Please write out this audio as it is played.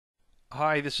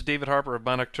Hi, this is David Harper of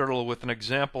Bionic Turtle with an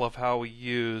example of how we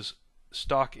use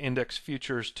stock index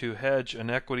futures to hedge an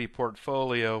equity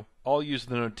portfolio. I'll use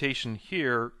the notation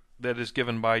here that is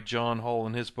given by John Hull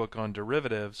in his book on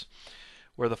derivatives,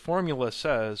 where the formula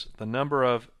says the number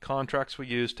of contracts we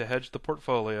use to hedge the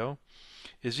portfolio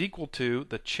is equal to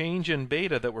the change in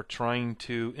beta that we're trying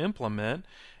to implement,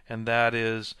 and that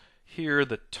is here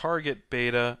the target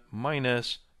beta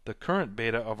minus the current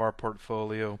beta of our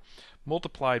portfolio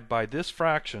multiplied by this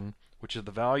fraction, which is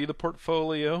the value of the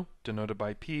portfolio denoted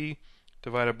by P,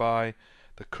 divided by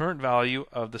the current value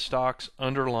of the stock's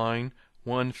underlying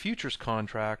one futures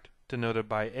contract denoted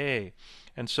by A.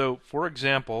 And so, for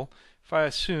example, if I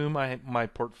assume my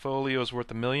portfolio is worth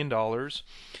 $1 million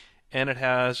and it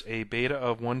has a beta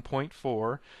of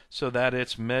 1.4, so that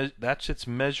that's its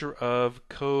measure of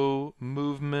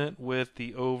co-movement with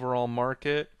the overall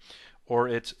market, or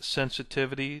its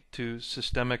sensitivity to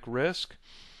systemic risk.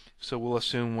 So we'll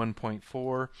assume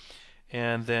 1.4,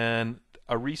 and then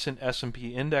a recent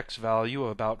S&P index value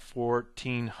of about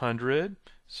 1400.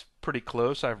 It's pretty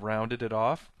close. I've rounded it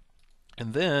off.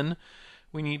 And then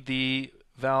we need the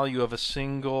value of a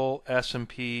single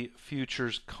S&P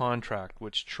futures contract,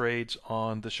 which trades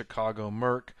on the Chicago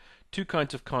Merc. Two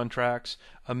kinds of contracts,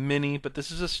 a mini, but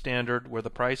this is a standard where the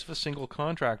price of a single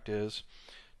contract is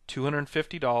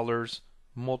 $250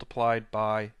 multiplied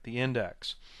by the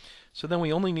index. So then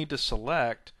we only need to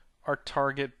select our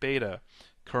target beta.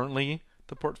 Currently,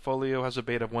 the portfolio has a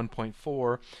beta of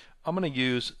 1.4. I'm going to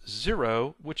use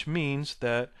 0, which means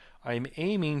that I'm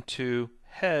aiming to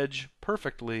hedge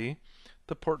perfectly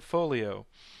the portfolio.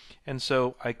 And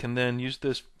so I can then use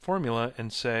this formula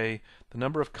and say the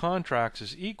number of contracts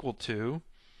is equal to,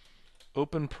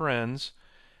 open parens,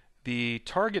 the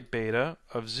target beta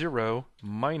of 0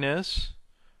 minus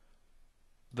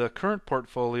the current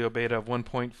portfolio beta of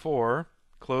 1.4,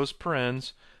 close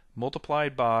parens,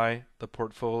 multiplied by the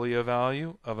portfolio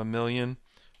value of $1 million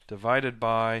divided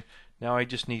by, now I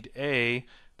just need A,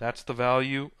 that's the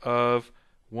value of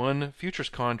one futures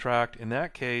contract. In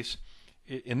this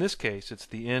case, it's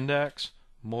the index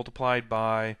multiplied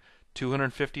by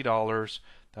 $250.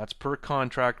 That's per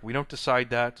contract. We don't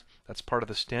decide that. That's part of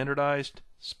the standardized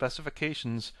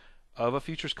specifications of a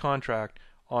futures contract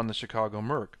on the Chicago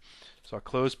Merc. So I'll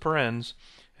close parens,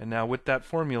 and now with that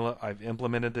formula I've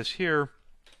implemented this here,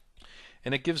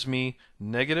 and it gives me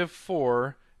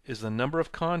 -4 is the number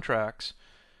of contracts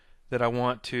that I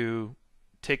want to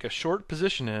take a short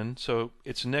position in. So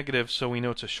it's negative, so we know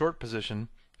it's a short position.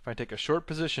 If I take a short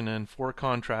position in 4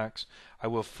 contracts, I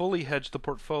will fully hedge the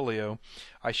portfolio.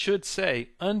 I should say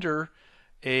under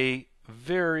a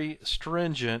very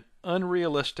stringent,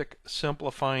 unrealistic,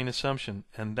 simplifying assumption,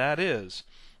 and that is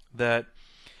that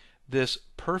this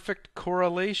perfect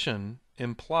correlation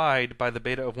implied by the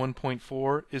beta of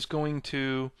 1.4 is going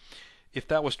to, if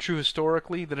that was true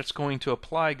historically, that it's going to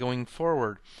apply going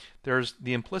forward. There's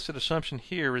the implicit assumption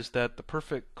here is that the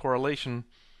perfect correlation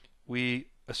we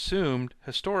assumed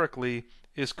historically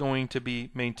is going to be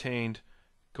maintained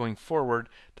going forward.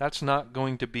 That's not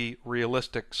going to be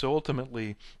realistic. So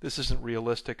ultimately, this isn't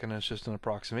realistic and it's just an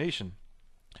approximation.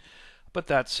 But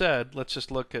that said, let's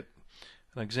just look at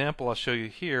an example I'll show you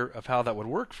here of how that would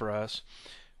work for us.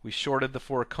 We shorted the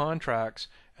 4 contracts,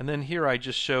 and then here I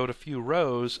just showed a few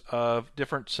rows of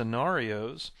different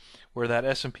scenarios where that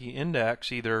S&P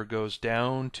index either goes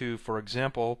down to, for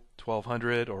example,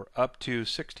 1200 or up to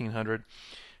 1600.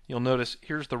 You'll notice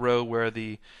here's the row where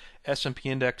the S&P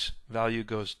index value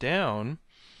goes down.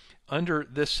 Under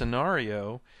this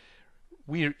scenario,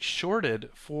 we shorted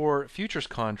 4 futures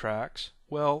contracts.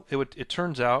 Well, it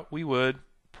turns out we would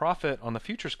profit on the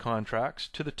futures contracts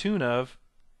to the tune of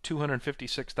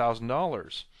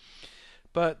 $256,000.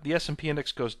 But the S&P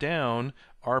index goes down.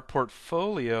 Our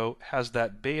portfolio has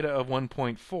that beta of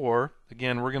 1.4.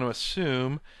 Again, we're going to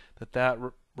assume that that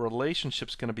relationship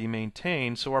is going to be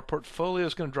maintained, so our portfolio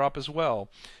is going to drop as well.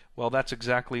 Well, that's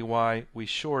exactly why we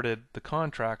shorted the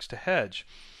contracts to hedge.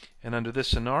 And under this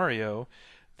scenario,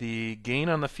 the gain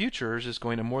on the futures is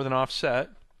going to more than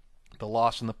offset the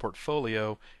loss in the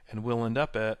portfolio, and we'll end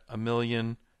up at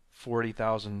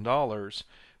 $1,040,000,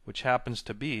 which happens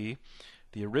to be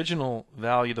the original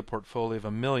value of the portfolio of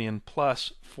 $1 million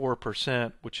plus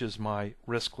 4%, which is my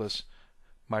riskless,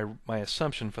 my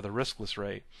assumption for the riskless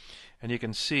rate. And you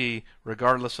can see,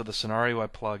 regardless of the scenario I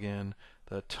plug in,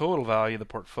 the total value of the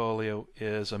portfolio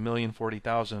is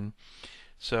 $1,040,000.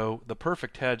 So the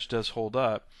perfect hedge does hold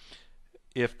up.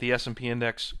 If the S&P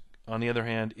index, on the other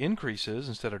hand, increases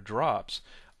instead of drops,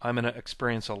 I'm going to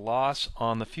experience a loss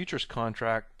on the futures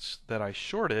contracts that I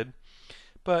shorted,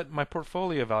 but my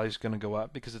portfolio value is going to go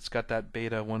up because it's got that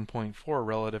beta 1.4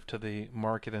 relative to the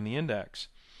market and the index.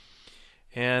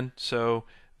 And so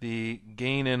the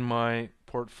gain in my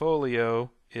portfolio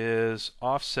is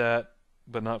offset,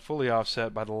 but not fully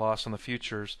offset by the loss on the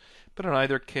futures. But in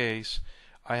either case,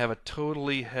 I have a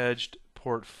totally hedged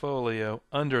portfolio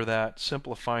under that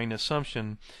simplifying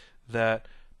assumption that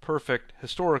perfect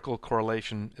historical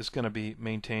correlation is going to be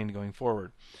maintained going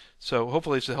forward. So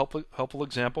hopefully it's a helpful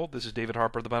example. This is David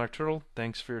Harper of the Bionic Turtle.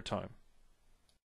 Thanks for your time.